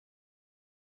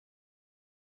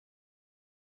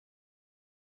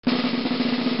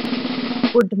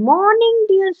Good morning,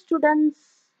 dear students.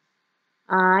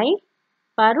 I,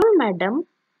 Parul Madam,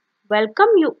 welcome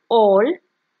you all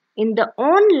in the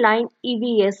online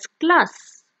EVS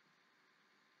class.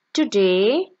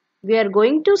 Today, we are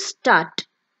going to start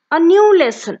a new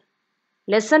lesson.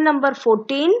 Lesson number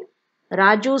 14,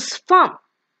 Raju's Farm.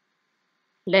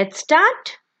 Let's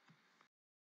start.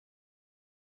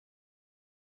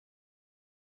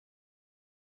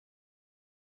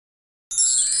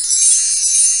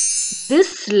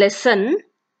 This lesson,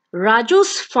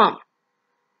 Raju's Farm,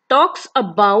 talks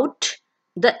about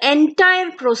the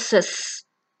entire process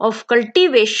of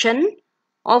cultivation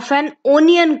of an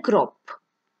onion crop,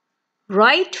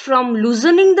 right from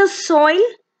loosening the soil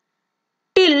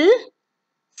till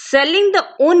selling the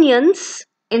onions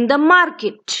in the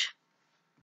market.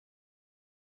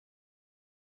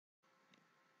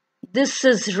 This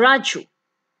is Raju.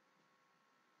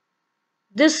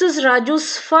 This is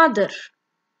Raju's father.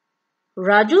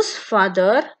 Raju's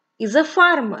father is a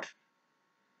farmer.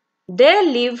 They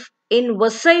live in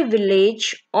Vasai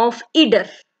village of Idar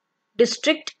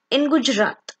district in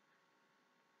Gujarat.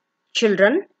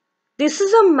 Children, this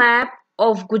is a map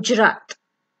of Gujarat.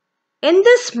 In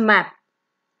this map,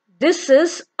 this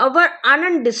is our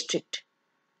Anand district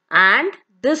and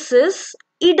this is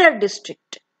Idar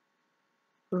district.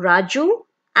 Raju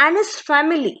and his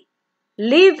family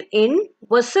live in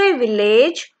Vasai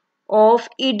village of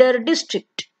Idar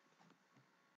district.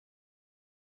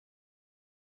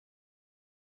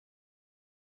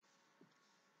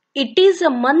 It is a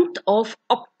month of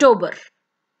October.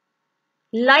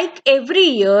 Like every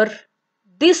year,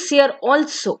 this year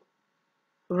also,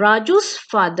 Raju's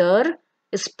father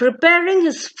is preparing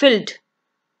his field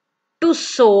to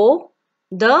sow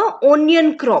the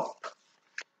onion crop.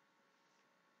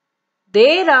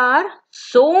 There are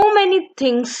so many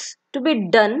things to be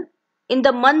done in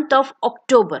the month of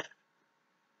October.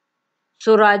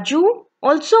 So Raju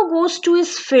also goes to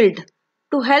his field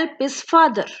to help his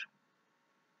father.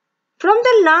 From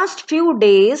the last few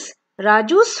days,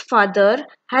 Raju's father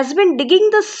has been digging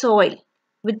the soil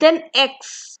with an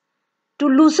axe to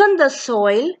loosen the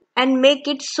soil and make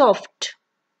it soft.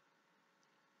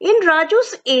 In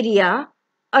Raju's area,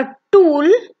 a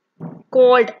tool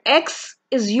called axe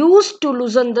is used to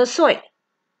loosen the soil.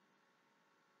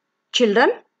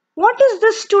 Children, what is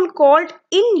this tool called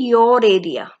in your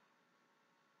area?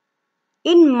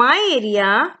 In my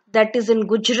area, that is in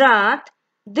Gujarat,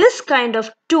 this kind of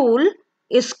tool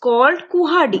is called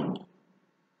kuhadi.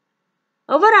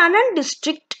 Our Anand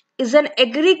district is an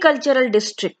agricultural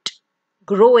district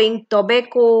growing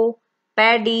tobacco,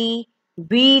 paddy,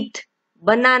 wheat,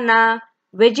 banana,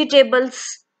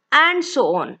 vegetables and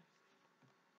so on.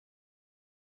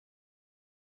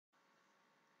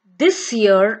 This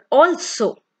year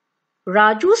also,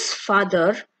 Raju's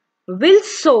father will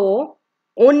sow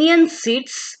onion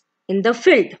seeds in the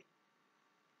field.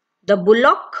 The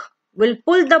bullock will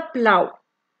pull the plough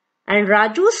and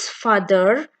Raju's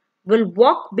father will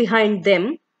walk behind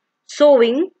them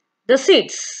sowing the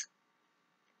seeds.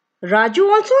 Raju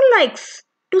also likes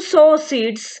to sow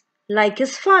seeds like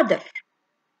his father.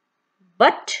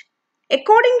 But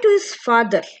according to his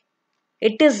father,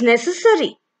 it is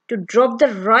necessary to drop the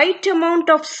right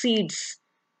amount of seeds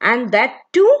and that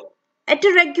too at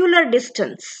a regular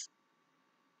distance.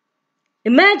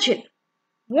 Imagine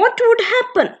what would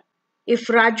happen if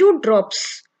Raju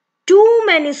drops too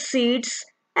many seeds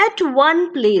at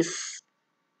one place.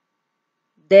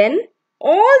 Then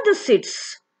all the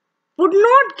seeds would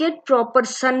not get proper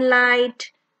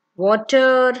sunlight,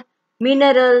 water,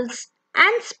 minerals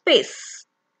and space.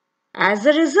 As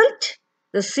a result,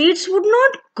 the seeds would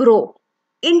not grow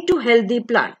into healthy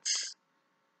plants.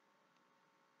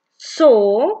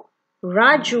 So,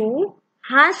 Raju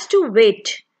has to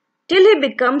wait till he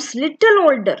becomes little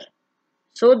older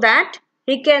so that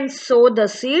he can sow the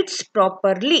seeds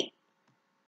properly.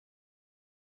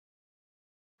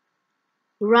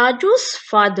 Raju's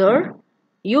father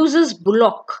uses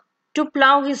bullock to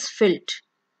plow his field.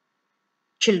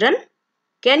 Children,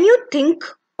 can you think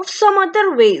of some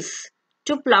other ways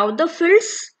to plow the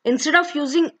fields instead of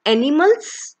using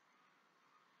animals?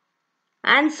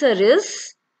 Answer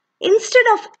is, instead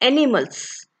of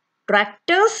animals,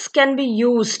 tractors can be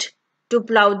used to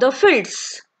plow the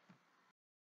fields.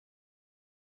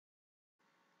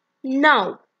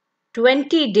 Now,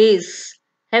 20 days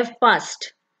have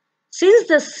passed since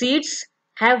the seeds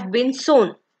have been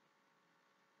sown.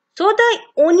 So the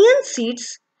onion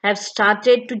seeds have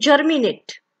started to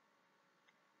germinate.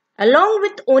 Along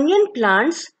with onion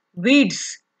plants,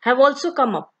 weeds have also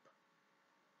come up.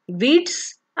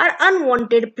 Weeds are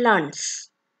unwanted plants.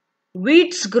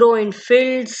 Weeds grow in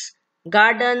fields,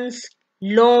 gardens,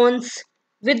 lawns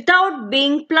without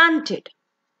being planted.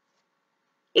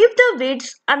 If the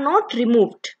weeds are not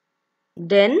removed,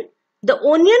 then the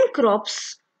onion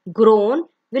crops grown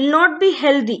will not be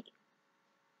healthy.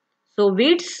 So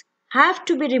weeds have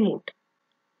to be removed.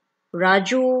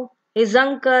 Raju, his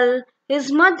uncle,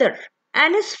 his mother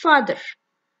and his father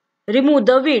remove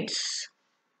the weeds.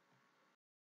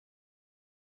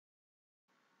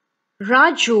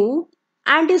 Raju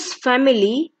and his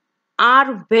family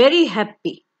are very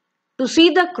happy to see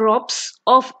the crops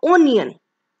of onion.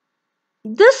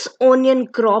 These onion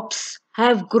crops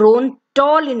have grown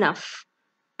tall enough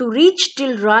to reach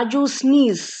till Raju's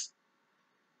knees.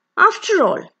 After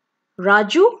all,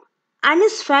 Raju and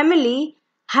his family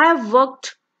have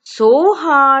worked so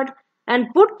hard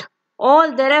and put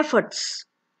all their efforts.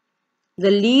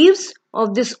 The leaves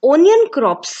of these onion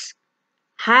crops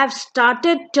have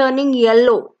started turning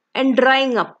yellow and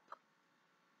drying up.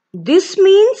 This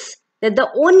means that the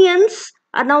onions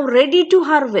are now ready to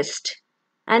harvest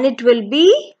and it will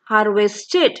be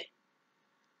harvested.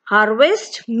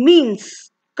 Harvest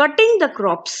means cutting the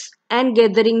crops and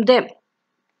gathering them.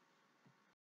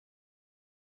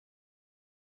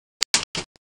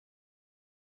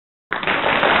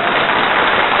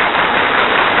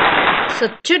 So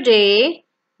today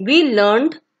we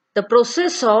learned the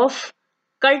process of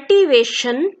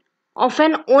cultivation of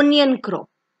an onion crop.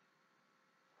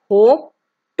 Hope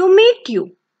to meet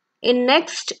you in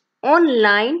next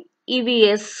online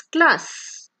EVS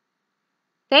class.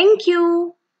 Thank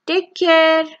you. Take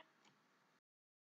care.